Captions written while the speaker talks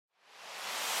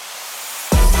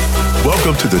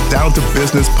Welcome to the Down to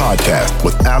Business podcast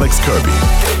with Alex Kirby,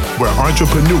 where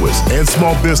entrepreneurs and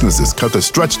small businesses come to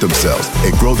stretch themselves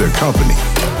and grow their company.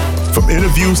 From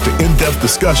interviews to in-depth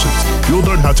discussions, you'll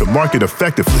learn how to market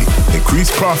effectively, increase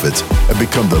profits, and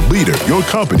become the leader your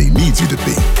company needs you to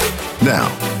be. Now,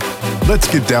 let's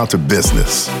get down to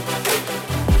business.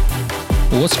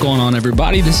 What's going on,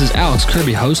 everybody? This is Alex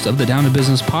Kirby, host of the Down to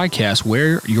Business podcast,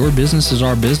 where your business is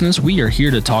our business. We are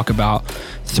here to talk about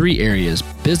three areas: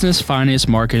 business, finance,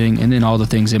 marketing, and then all the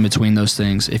things in between those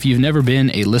things. If you've never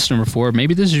been a listener before,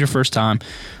 maybe this is your first time,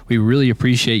 we really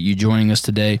appreciate you joining us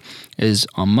today. Is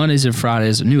on Mondays and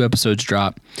Fridays, new episodes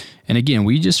drop. And again,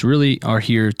 we just really are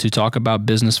here to talk about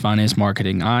business, finance,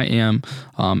 marketing. I am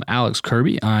Alex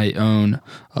Kirby. I own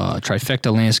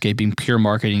Trifecta Landscaping, Pure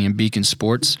Marketing, and Beacon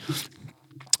Sports.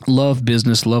 Love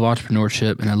business, love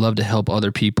entrepreneurship, and I love to help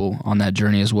other people on that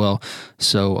journey as well.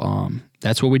 So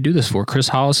that's what we do this for. Chris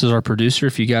Hollis is our producer.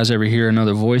 If you guys ever hear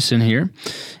another voice in here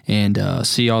and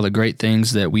see all the great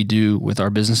things that we do with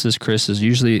our businesses, Chris is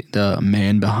usually the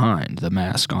man behind the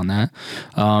mask on that.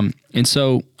 And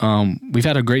so we've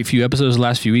had a great few episodes the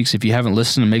last few weeks. If you haven't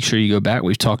listened, make sure you go back.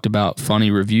 We've talked about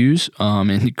funny reviews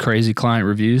and crazy client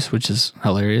reviews, which is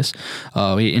hilarious.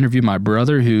 We interviewed my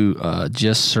brother who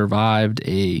just survived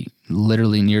a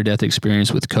literally near-death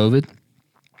experience with COVID.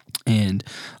 And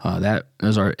that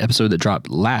was our episode that dropped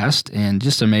last, and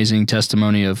just amazing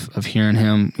testimony of hearing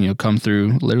him, come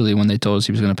through literally when they told us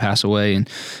he was going to pass away, and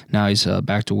now he's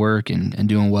back to work and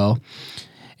doing well.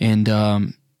 And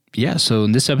so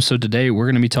in this episode today, we're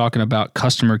going to be talking about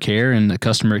customer care and the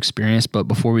customer experience. But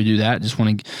before we do that, just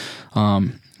want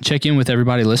to check in with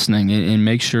everybody listening and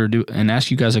make sure and ask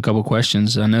you guys a couple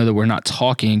questions. I know that we're not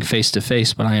talking face to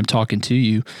face, but I am talking to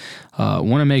you.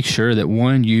 Want to make sure that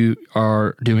one, you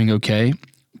are doing okay,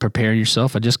 preparing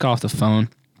yourself. I just got off the phone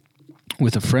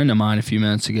with a friend of mine a few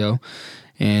minutes ago,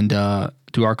 and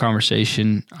through our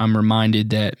conversation, I'm reminded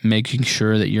that making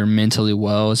sure that you're mentally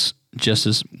well is just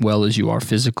as well as you are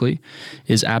physically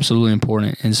is absolutely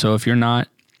important. And so if you're not,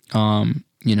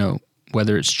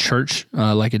 whether it's church,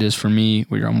 like it is for me,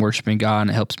 where I'm worshiping God and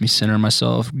it helps me center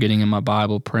myself, getting in my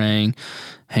Bible, praying,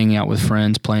 hanging out with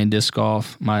friends, playing disc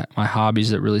golf, my hobbies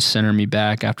that really center me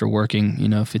back after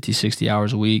working, 50, 60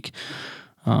 hours a week.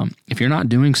 If you're not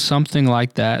doing something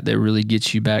like that really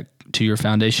gets you back to your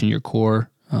foundation, your core,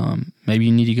 maybe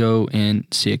you need to go and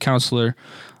see a counselor,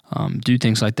 do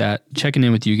things like that. Checking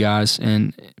in with you guys,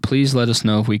 and please let us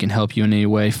know if we can help you in any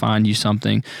way, find you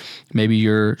something. Maybe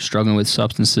you're struggling with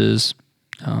substances.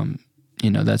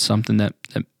 That's something that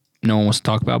no one wants to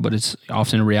talk about, but it's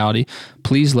often a reality.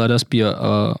 Please let us be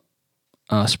a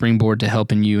springboard to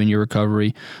helping you in your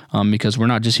recovery, because we're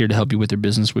not just here to help you with your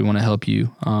business. We want to help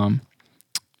you,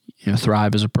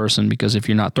 thrive as a person, because if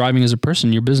you're not thriving as a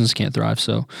person, your business can't thrive.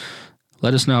 So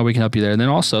let us know how we can help you there. And then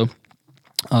also,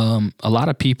 a lot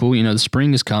of people, the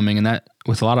spring is coming, and that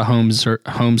with a lot of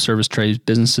home service trade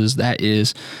businesses, that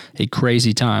is a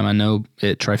crazy time. I know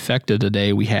at Trifecta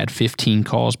today, we had 15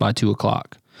 calls by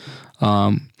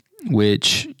 2:00,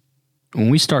 which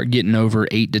when we start getting over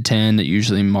 8 to 10, that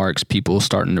usually marks people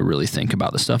starting to really think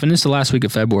about this stuff. And it's the last week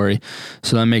of February,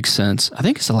 so that makes sense. I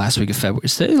think it's the last week of February.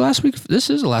 This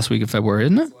is the last week of February,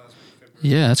 isn't it?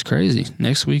 Yeah, that's crazy.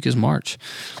 Next week is March.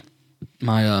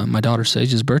 My daughter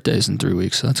Sage's birthday is in 3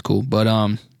 weeks, so that's cool. But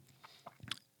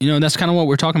that's kind of what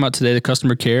we're talking about today: the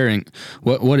customer care, and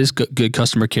what is good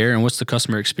customer care, and what's the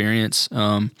customer experience.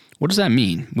 What does that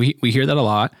mean? We hear that a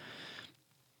lot.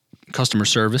 Customer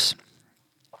service.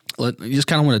 You just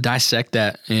kind of want to dissect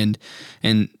that and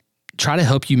try to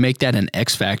help you make that an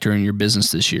X factor in your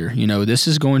business this year. This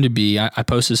is going to be. I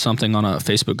posted something on a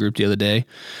Facebook group the other day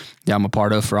that I'm a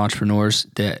part of for entrepreneurs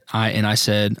that I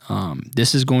said,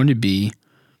 this is going to be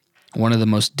one of the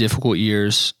most difficult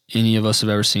years any of us have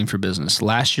ever seen for business.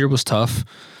 Last year was tough,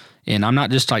 and I'm not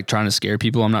just trying to scare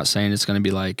people. I'm not saying it's going to be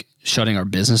like shutting our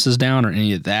businesses down or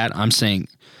any of that. I'm saying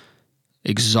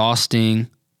exhausting,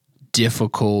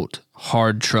 difficult,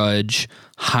 hard trudge.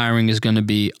 Hiring is going to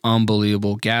be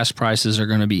unbelievable. Gas prices are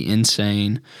going to be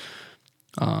insane.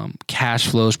 Cash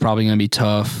flow is probably going to be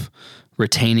tough.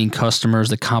 Retaining customers,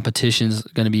 the competition is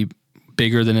going to be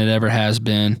bigger than it ever has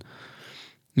been.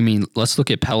 Let's look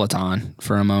at Peloton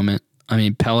for a moment.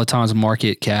 Peloton's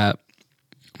market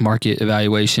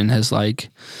evaluation has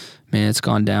it's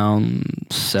gone down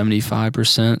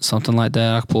 75%, something like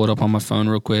that. I'll pull it up on my phone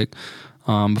real quick.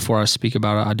 Before I speak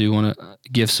about it, I do want to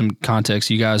give some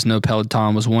context. You guys know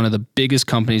Peloton was one of the biggest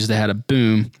companies that had a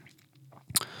boom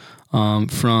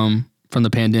from the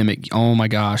pandemic. Oh my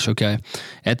gosh. Okay.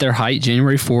 At their height,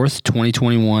 January 4th,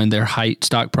 2021, their height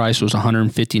stock price was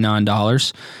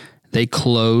 $159. They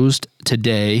closed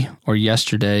today or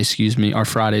yesterday, or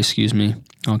Friday,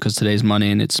 because today's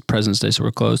Monday and it's President's Day, so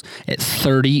we're closed, at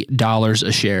 $30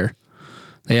 a share.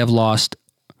 They have lost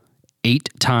 8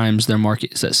 times their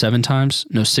market. Is that 7 times?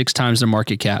 No, 6 times their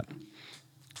market cap.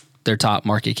 Their top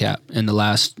market cap in the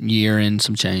last year and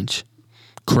some change.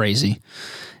 Crazy.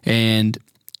 And,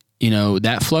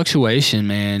 that fluctuation,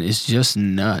 man, is just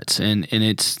nuts. And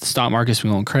it's the stock market's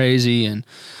been going crazy and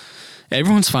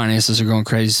everyone's finances are going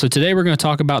crazy. So today we're going to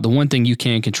talk about the one thing you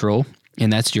can control,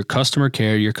 and that's your customer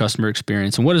care, your customer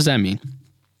experience. And what does that mean?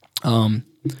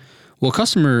 Well,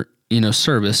 customer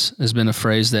service has been a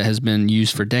phrase that has been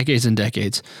used for decades and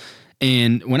decades.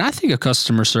 And when I think of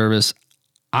customer service,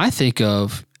 I think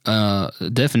of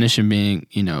definition being,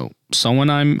 someone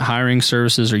I'm hiring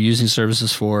services or using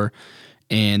services for,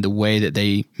 and the way that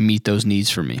they meet those needs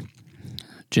for me.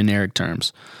 Generic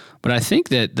terms. But I think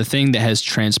that the thing that has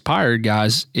transpired,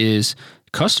 guys, is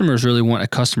customers really want a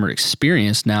customer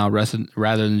experience now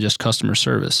rather than just customer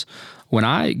service. When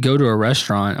I go to a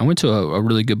restaurant, I went to a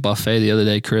really good buffet the other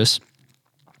day, Chris,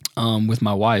 with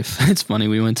my wife. It's funny.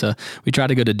 We tried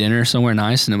to go to dinner somewhere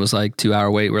nice, and it was like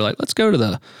 2-hour wait. We're like, let's go to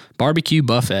the barbecue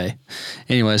buffet.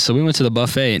 Anyway, so we went to the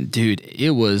buffet, and dude,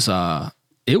 it was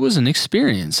an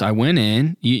experience. I went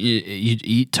in, you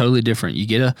eat totally different.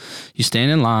 You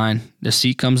stand in line, the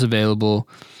seat comes available.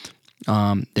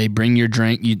 They bring your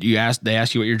drink. They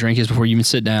ask you what your drink is before you even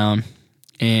sit down.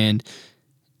 And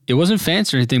it wasn't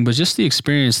fancy or anything, but just the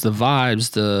experience, the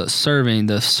vibes, the serving,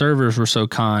 the servers were so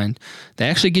kind. They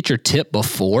actually get your tip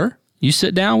before you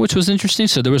sit down, which was interesting.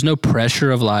 So there was no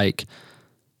pressure of like,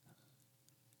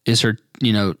 she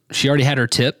already had her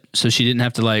tip, so she didn't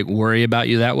have to worry about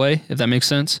you that way, if that makes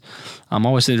sense. I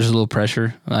always say there's a little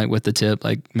pressure with the tip,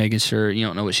 making sure you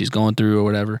don't know what she's going through or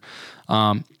whatever.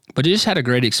 But it just had a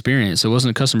great experience. It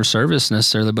wasn't customer service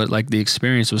necessarily, but the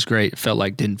experience was great. It felt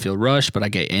didn't feel rushed, but I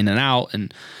get in and out,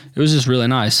 and it was just really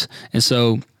nice. And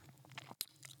so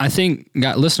I think,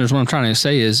 listeners, what I'm trying to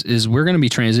say is we're going to be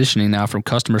transitioning now from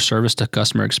customer service to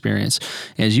customer experience.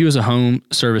 As you as a home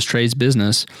service trades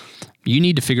business, you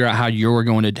need to figure out how you're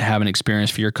going to have an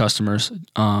experience for your customers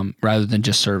rather than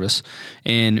just service.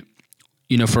 And,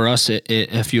 for us at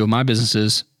a few of my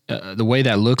businesses, the way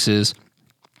that looks is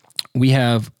we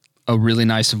have a really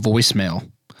nice voicemail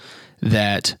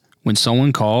that when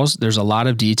someone calls, there's a lot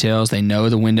of details. They know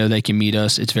the window they can meet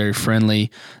us. It's very friendly.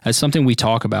 That's something we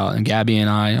talk about. And Gabby and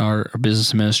I, our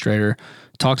business administrator,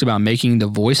 talked about making the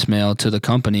voicemail to the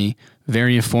company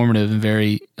very informative and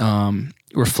very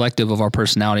reflective of our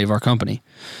personality of our company.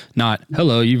 Not,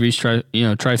 hello, you reached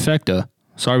trifecta.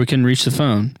 Sorry we couldn't reach the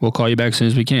phone. We'll call you back as soon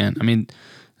as we can. I mean,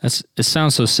 it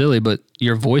sounds so silly, but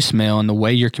your voicemail and the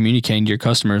way you're communicating to your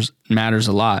customers matters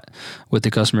a lot with the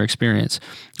customer experience.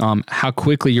 How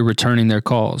quickly you're returning their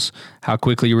calls, how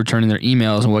quickly you're returning their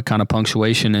emails, and what kind of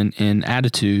punctuation and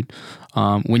attitude.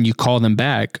 When you call them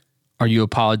back, are you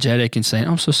apologetic and saying,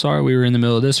 I'm so sorry we were in the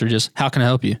middle of this, or just, how can I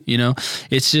help you?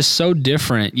 It's just so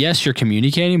different. Yes, you're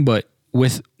communicating, but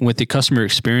with the customer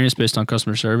experience based on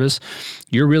customer service,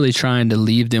 you're really trying to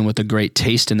leave them with a great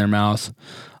taste in their mouth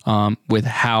with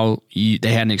how they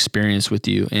had an experience with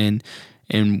you. And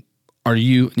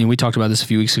we talked about this a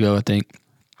few weeks ago, I think.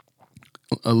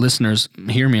 Listeners,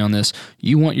 hear me on this.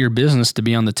 You want your business to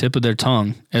be on the tip of their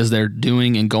tongue as they're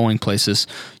doing and going places.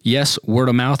 Yes, word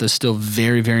of mouth is still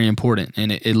very, very important,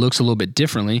 and it looks a little bit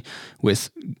differently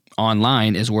with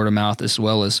online as word of mouth as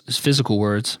well as physical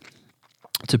words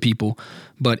to people.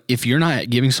 But if you're not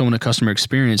giving someone a customer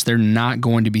experience, they're not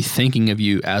going to be thinking of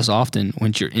you as often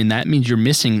and that means you're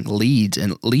missing leads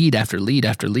and lead after lead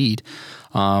after lead.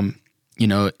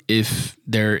 If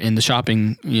they're in the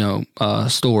shopping,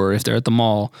 store, if they're at the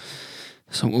mall,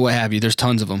 so what have you, there's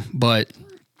tons of them. But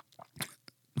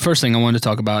first thing I wanted to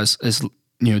talk about is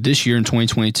this year in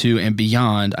 2022 and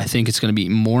beyond, I think it's going to be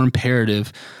more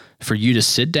imperative for you to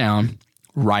sit down,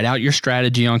 write out your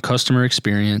strategy on customer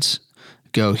experience,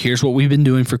 go, here's what we've been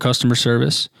doing for customer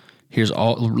service.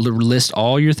 List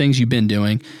all your things you've been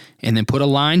doing, and then put a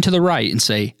line to the right and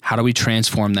say, how do we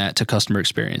transform that to customer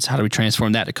experience? How do we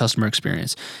transform that to customer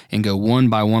experience? And go one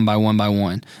by one by one by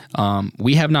one.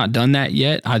 We have not done that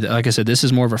yet. Like I said, this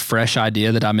is more of a fresh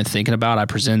idea that I've been thinking about. I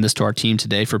presented this to our team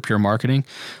today for Pure Marketing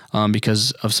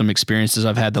because of some experiences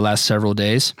I've had the last several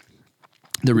days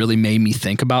that really made me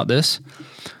think about this.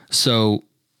 So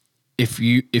if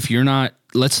you're not,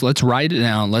 let's write it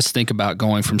down. Let's think about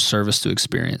going from service to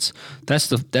experience.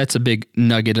 That's a big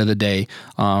nugget of the day.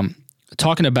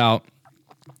 Talking about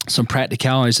some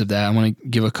practicalities of that, I want to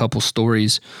give a couple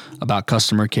stories about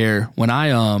customer care. When I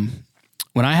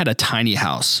had a tiny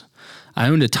house, I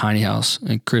owned a tiny house,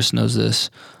 and Chris knows this.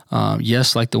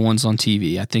 Yes, like the ones on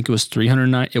TV. I think it was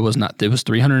 309. It was not. It was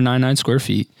 399 square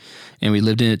feet, and we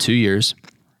lived in it 2 years.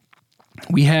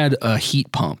 We had a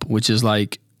heat pump, which is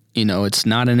like, it's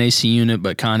not an AC unit,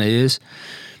 but kind of is.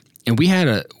 And we had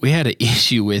an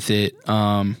issue with it.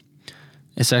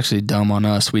 It's actually dumb on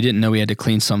us. We didn't know we had to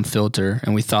clean some filter,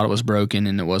 and we thought it was broken,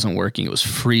 and it wasn't working. It was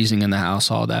freezing in the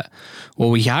house, all that. Well,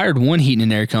 we hired one heating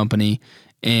and air company,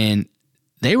 and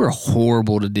they were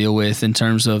horrible to deal with in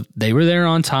terms of they were there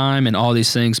on time and all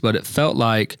these things, but it felt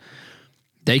like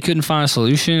they couldn't find a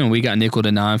solution, and we got nickel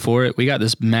and dime for it. We got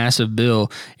this massive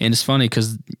bill, and it's funny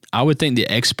because I would think the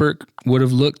expert would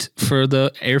have looked for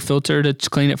the air filter to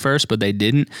clean it first, but they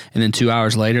didn't. And then 2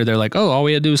 hours later, they're like, "Oh, all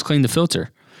we had to do was clean the filter."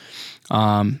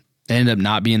 It ended up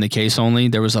not being the case. Only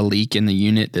there was a leak in the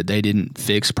unit that they didn't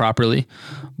fix properly,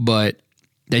 but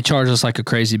they charged us like a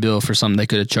crazy bill for something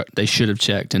they should have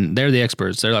checked. And they're the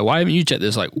experts. They're like, "Why haven't you checked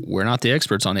this?" Like, we're not the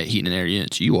experts on that heating and air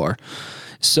units. You are.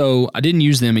 So I didn't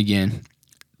use them again.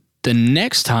 The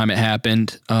next time it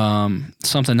happened,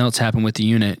 something else happened with the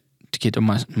unit. To get to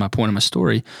my point of my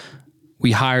story,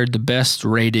 we hired the best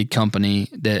rated company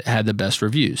that had the best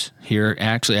reviews. Here,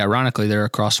 actually, ironically, they're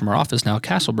across from our office now,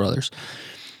 Castle Brothers.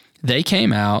 They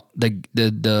came out,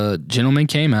 the gentleman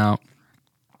came out,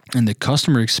 and the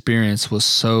customer experience was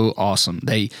so awesome.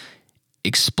 They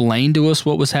explained to us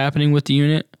what was happening with the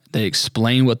unit. They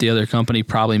explained what the other company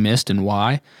probably missed and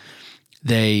why.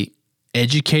 They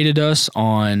educated us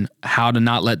on how to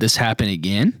not let this happen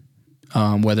again,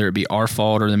 whether it be our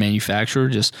fault or the manufacturer,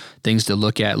 just things to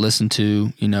look at, listen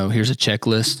to, here's a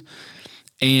checklist.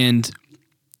 And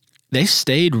they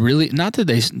stayed not that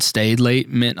they stayed late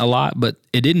meant a lot, but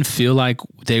it didn't feel like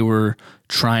they were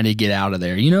trying to get out of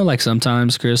there. Like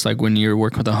sometimes, Chris, like when you're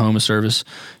working with a home service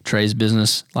trades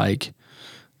business, like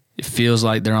it feels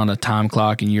like they're on a time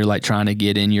clock and you're like trying to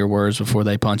get in your words before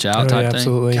they punch out type thing.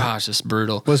 Absolutely. Gosh, it's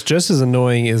brutal. What's just as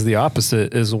annoying is the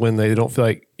opposite is when you don't feel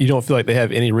like they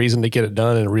have any reason to get it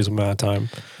done in a reasonable amount of time.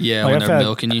 Yeah, like when they're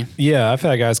milking you. Yeah, I've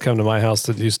had guys come to my house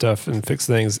to do stuff and fix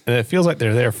things, and it feels like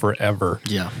they're there forever.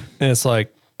 Yeah. And it's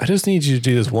like, I just need you to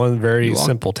do this one very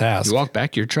simple task. You walk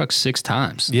back to your truck 6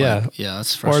 times. Yeah. Yeah,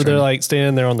 that's frustrating. Or they're like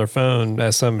standing there on their phone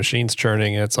as some machine's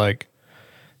churning, and it's like,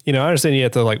 I understand you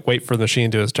have to like wait for the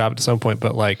machine to do its job at some point,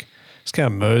 but like just kind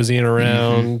of moseying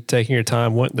around, taking your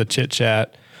time, wanting the chit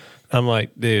chat. I'm like,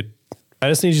 dude, I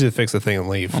just need you to fix the thing and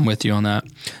leave. I'm with you on that.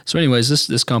 So anyways,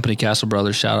 this company, Castle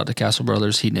Brothers, shout out to Castle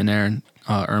Brothers Heating and Air in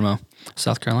Irmo,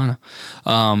 South Carolina.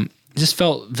 Just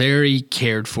felt very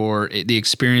cared for. The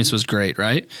experience was great,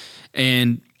 right?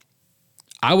 And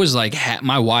I was like,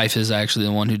 my wife is actually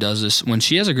the one who does this. When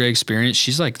she has a great experience,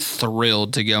 she's like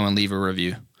thrilled to go and leave a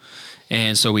review.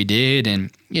 And so we did,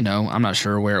 and, I'm not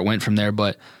sure where it went from there,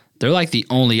 but they're like the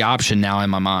only option now in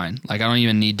my mind. Like, I don't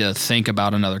even need to think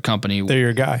about another company. They're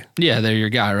your guy. Yeah, they're your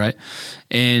guy, right?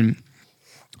 And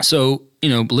so,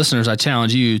 listeners, I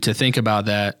challenge you to think about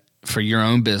that for your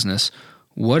own business.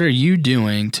 What are you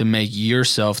doing to make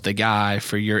yourself the guy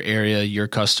for your area, your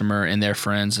customer, and their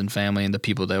friends and family and the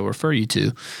people they refer you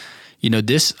to?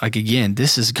 This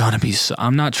is going to be,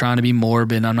 I'm not trying to be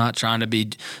morbid. I'm not trying to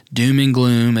be doom and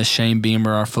gloom, as Shane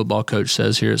Beamer, our football coach,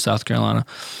 says here at South Carolina.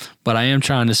 But I am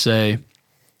trying to say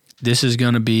this is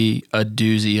going to be a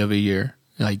doozy of a year.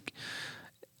 Like,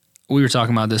 we were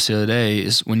talking about this the other day,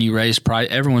 is when you raise price,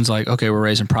 everyone's like, okay, we're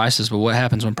raising prices, but what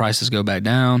happens when prices go back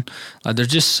down? Like, there's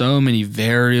just so many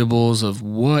variables of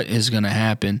what is going to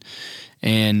happen.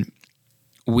 And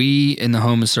we in the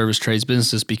home and service trades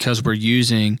businesses, because we're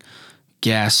using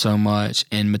gas so much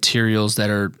and materials that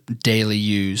are daily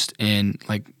used, and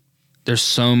like there's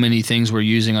so many things we're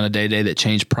using on a day-to-day that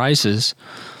change prices,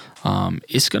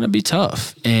 it's going to be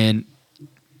tough. And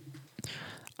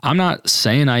I'm not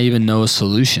saying I even know a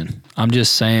solution. I'm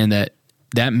just saying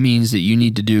that means that you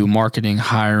need to do marketing,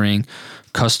 hiring,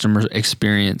 customer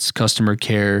experience, customer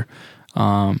care,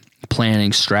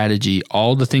 planning, strategy,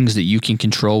 all the things that you can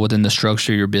control within the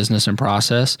structure of your business and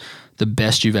process, the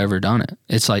best you've ever done it.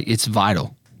 It's like, it's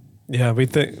vital. Yeah,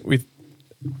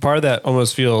 part of that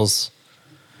almost feels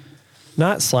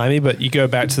not slimy, but you go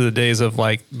back to the days of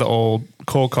like the old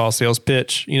cold call sales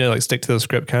pitch, like stick to the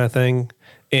script kind of thing.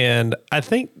 And I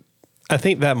think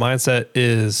that mindset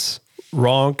is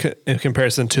wrong in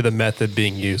comparison to the method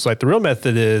being used. Like the real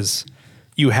method is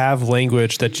you have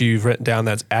language that you've written down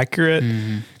that's accurate,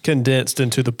 condensed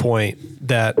into the point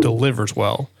that delivers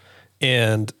well.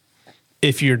 And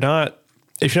if you're not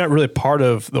really part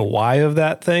of the why of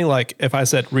that thing, like if I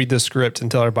said, read the script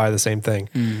and tell everybody the same thing,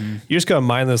 you're just going to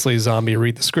mindlessly zombie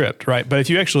read the script, right? But if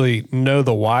you actually know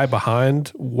the why behind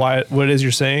what it is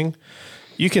you're saying,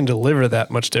 you can deliver that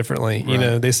much differently. Right. You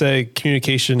know, they say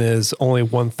communication is only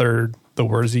 1/3 the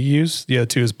words you use. The other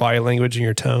 2 is body language and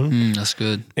your tone. That's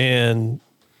good. And,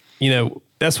 you know,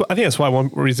 I think that's why one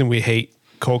reason we hate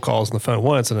cold calls on the phone.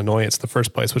 One, it's an annoyance in the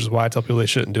first place, which is why I tell people they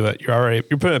shouldn't do it. You're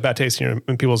putting a bad taste in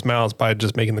people's mouths by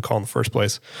just making the call in the first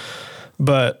place.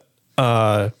 But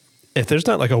if there's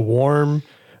not like a warm,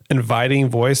 inviting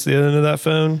voice at the end of that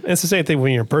phone, and it's the same thing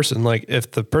when you're in person. Like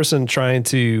if the person trying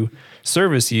to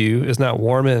service you is not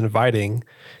warm and inviting,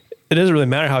 it doesn't really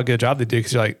matter how good a job they do,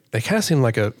 because you're like, they kind of seem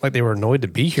like they were annoyed to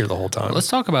be here the whole time. Let's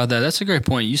talk about that. That's a great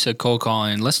point. You said cold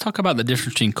calling. Let's talk about the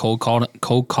difference between cold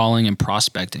calling and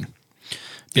prospecting.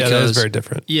 Because, that is very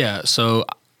different. Yeah. So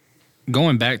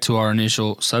going back to our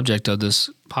initial subject of this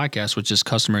podcast, which is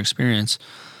customer experience,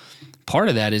 part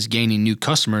of that is gaining new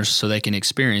customers so they can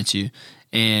experience you.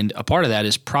 And a part of that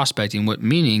is prospecting. Like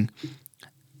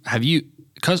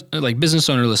business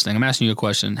owner listening, I'm asking you a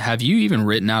question. Have you even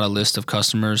written out a list of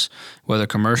customers, whether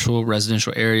commercial,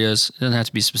 residential areas? It doesn't have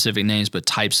to be specific names, but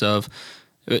types of.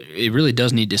 It really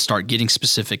does need to start getting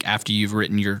specific after you've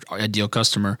written your ideal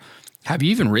customer. Have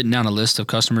you even written down a list of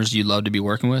customers you'd love to be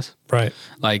working with? Right.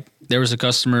 Like there was a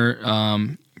customer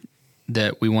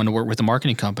that we wanted to work with, a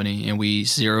marketing company, and we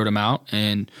zeroed them out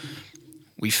and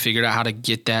we figured out how to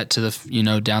get that to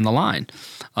the, down the line.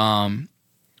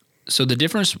 So the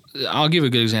difference, I'll give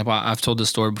a good example. I've told this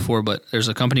story before, but there's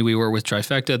a company we work with,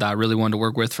 Trifecta, that I really wanted to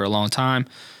work with for a long time.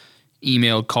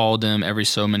 Emailed, called them every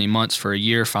so many months for a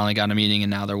year, finally got a meeting, and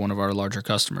now they're one of our larger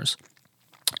customers.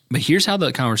 But here's how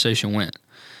the conversation went.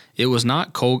 It was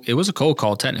not cold. It was a cold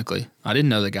call, technically. I didn't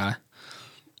know the guy.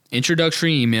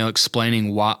 Introductory email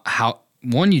explaining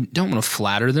one, you don't want to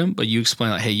flatter them, but you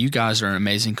explain like, hey, you guys are an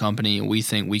amazing company and we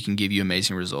think we can give you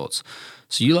amazing results.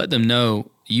 So you let them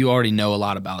know you already know a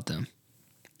lot about them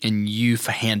and you've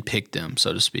handpicked them,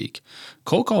 so to speak.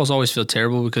 Cold calls always feel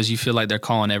terrible because you feel like they're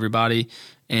calling everybody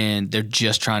and they're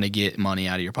just trying to get money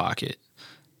out of your pocket.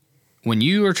 When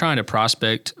you are trying to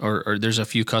prospect or there's a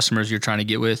few customers you're trying to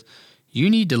get with, you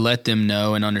need to let them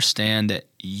know and understand that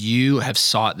you have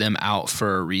sought them out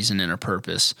for a reason and a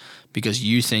purpose because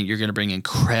you think you're going to bring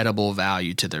incredible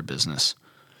value to their business.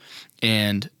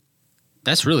 And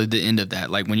that's really the end of that.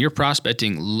 Like when you're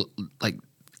prospecting, like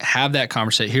have that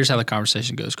conversation. Here's how the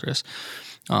conversation goes, Chris.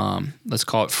 Let's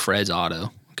call it Fred's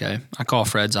Auto. Okay. I call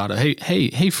Fred's Auto.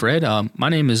 Hey, Fred, my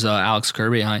name is Alex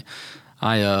Kirby.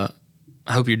 I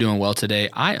hope you're doing well today.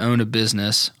 I own a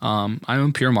business. I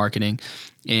own Pure Marketing,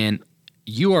 and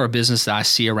you are a business that I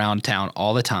see around town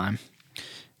all the time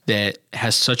that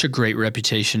has such a great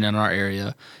reputation in our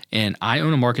area. And I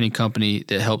own a marketing company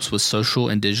that helps with social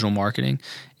and digital marketing.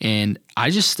 And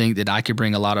I just think that I could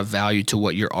bring a lot of value to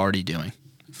what you're already doing.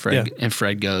 And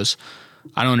Fred goes,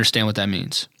 I don't understand what that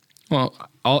means. Well,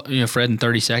 Fred in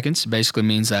 30 seconds basically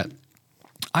means that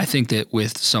I think that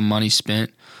with some money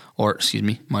spent,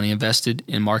 money invested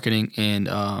in marketing and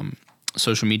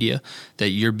social media, that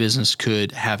your business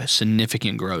could have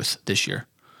significant growth this year.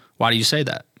 Why do you say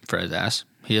that? Fred asked.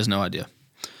 He has no idea.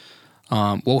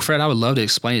 Well, Fred, I would love to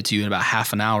explain it to you in about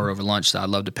half an hour over lunch that I'd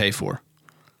love to pay for.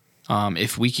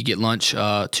 If we could get lunch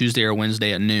Tuesday or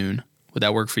Wednesday at noon, would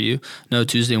that work for you? No,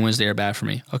 Tuesday and Wednesday are bad for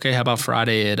me. Okay, how about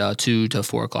Friday at 2 to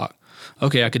 4 o'clock?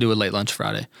 Okay, I could do a late lunch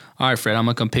Friday. All right, Fred, I'm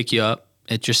going to come pick you up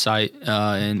at your site,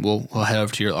 and we'll head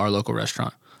over to our local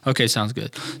restaurant. Okay, sounds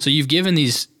good. So you've given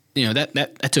these,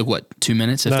 that took what, 2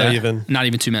 minutes? Not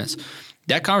even 2 minutes.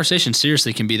 That conversation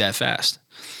seriously can be that fast.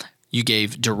 You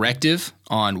gave directive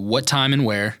on what time and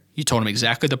where. You told him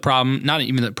exactly the problem, not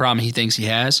even the problem he thinks he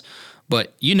has,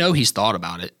 but he's thought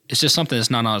about it. It's just something that's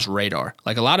not on his radar.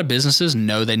 Like a lot of businesses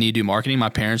know they need to do marketing. My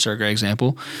parents are a great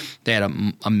example. They had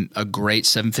a great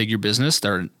 7-figure business.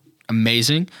 They're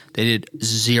amazing. They did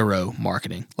zero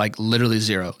marketing, like literally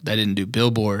zero. They didn't do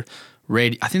billboard,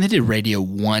 radio. I think they did radio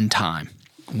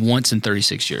once in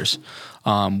 36 years.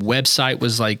 Website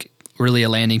was like really a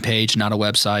landing page, not a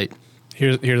website.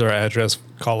 Here's our address.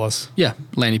 Call us. Yeah,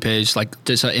 landing page, like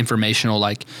just informational.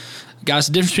 Like, guys,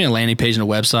 the difference between a landing page and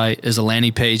a website is a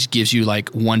landing page gives you like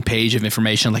one page of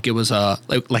information, like it was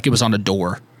like it was on a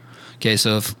door. Okay,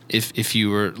 so if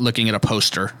you were looking at a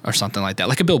poster or something like that,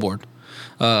 like a billboard,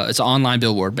 it's an online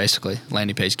billboard basically.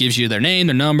 Landing page gives you their name,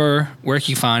 their number, where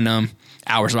you find them,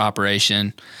 hours of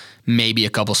operation, maybe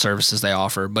a couple services they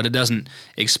offer, but it doesn't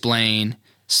explain,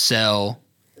 sell,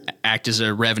 act as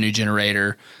a revenue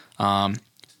generator.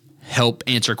 Help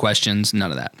answer questions, none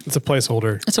of that. It's a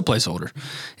placeholder.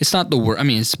 It's not the word. I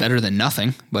mean, it's better than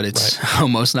nothing, but it's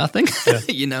almost nothing,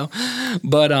 Yeah.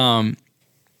 But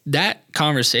that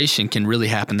conversation can really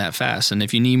happen that fast. And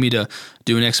if you need me to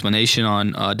do an explanation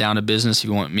on Down to Business, if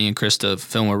you want me and Chris to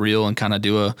film a reel and kind of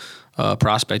do a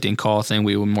prospecting call thing,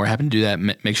 we would be more happy to do that.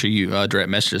 Make sure you direct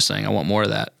message us saying, I want more of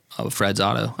that. Fred's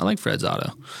Auto. I like Fred's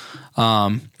Auto.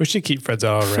 We should keep Fred's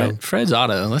Auto around. Fred's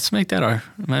Auto. Let's make that our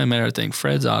thing.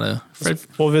 Fred's Auto.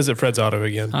 We'll visit Fred's Auto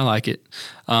again. I like it.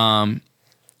 But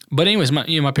anyways,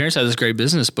 my parents had this great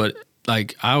business, but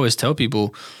like I always tell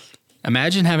people,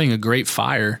 imagine having a great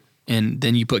fire and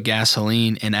then you put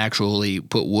gasoline and actually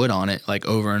put wood on it like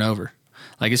over and over.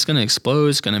 Like it's going to explode,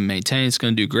 it's going to maintain, it's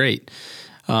going to do great.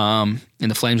 And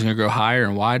the flames are going to grow higher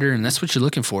and wider, and that's what you're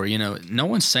looking for. No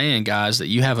one's saying, guys, that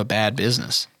you have a bad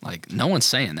business. Like no one's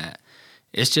saying that.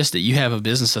 It's just that you have a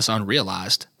business that's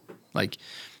unrealized. Like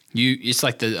it's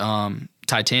like the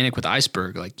Titanic with the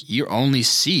iceberg. Like you only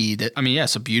see that. I mean, yeah,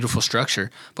 it's a beautiful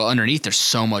structure, but underneath there's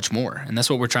so much more, and that's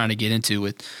what we're trying to get into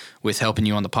with helping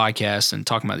you on the podcast and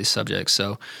talking about these subjects.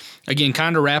 So, again,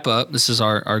 kind of wrap up. This is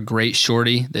our great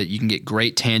shorty that you can get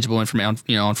great tangible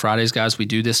information. On Fridays, guys, we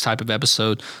do this type of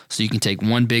episode so you can take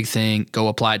one big thing, go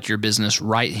apply it to your business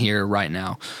right here, right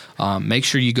now. Make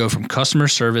sure you go from customer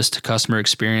service to customer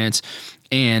experience.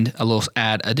 And a little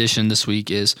addition this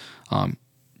week is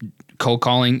cold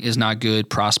calling is not good,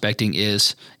 prospecting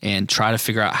is, and try to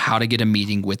figure out how to get a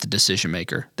meeting with the decision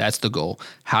maker. That's the goal.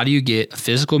 How do you get a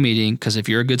physical meeting? Because if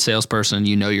you're a good salesperson,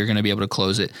 you're going to be able to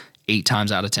close it 8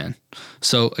 times out of 10.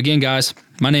 So again, guys,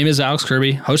 my name is Alex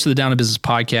Kirby, host of the Down to Business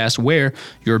podcast, where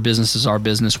your business is our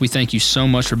business. We thank you so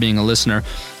much for being a listener.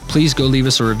 Please go leave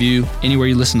us a review anywhere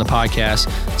you listen to podcasts.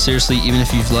 Seriously, even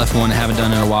if you've left one and haven't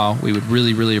done it in a while, we would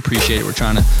really, really appreciate it. We're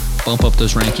trying to bump up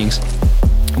those rankings.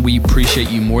 We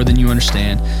appreciate you more than you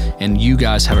understand, and you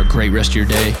guys have a great rest of your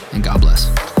day, and God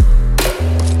bless.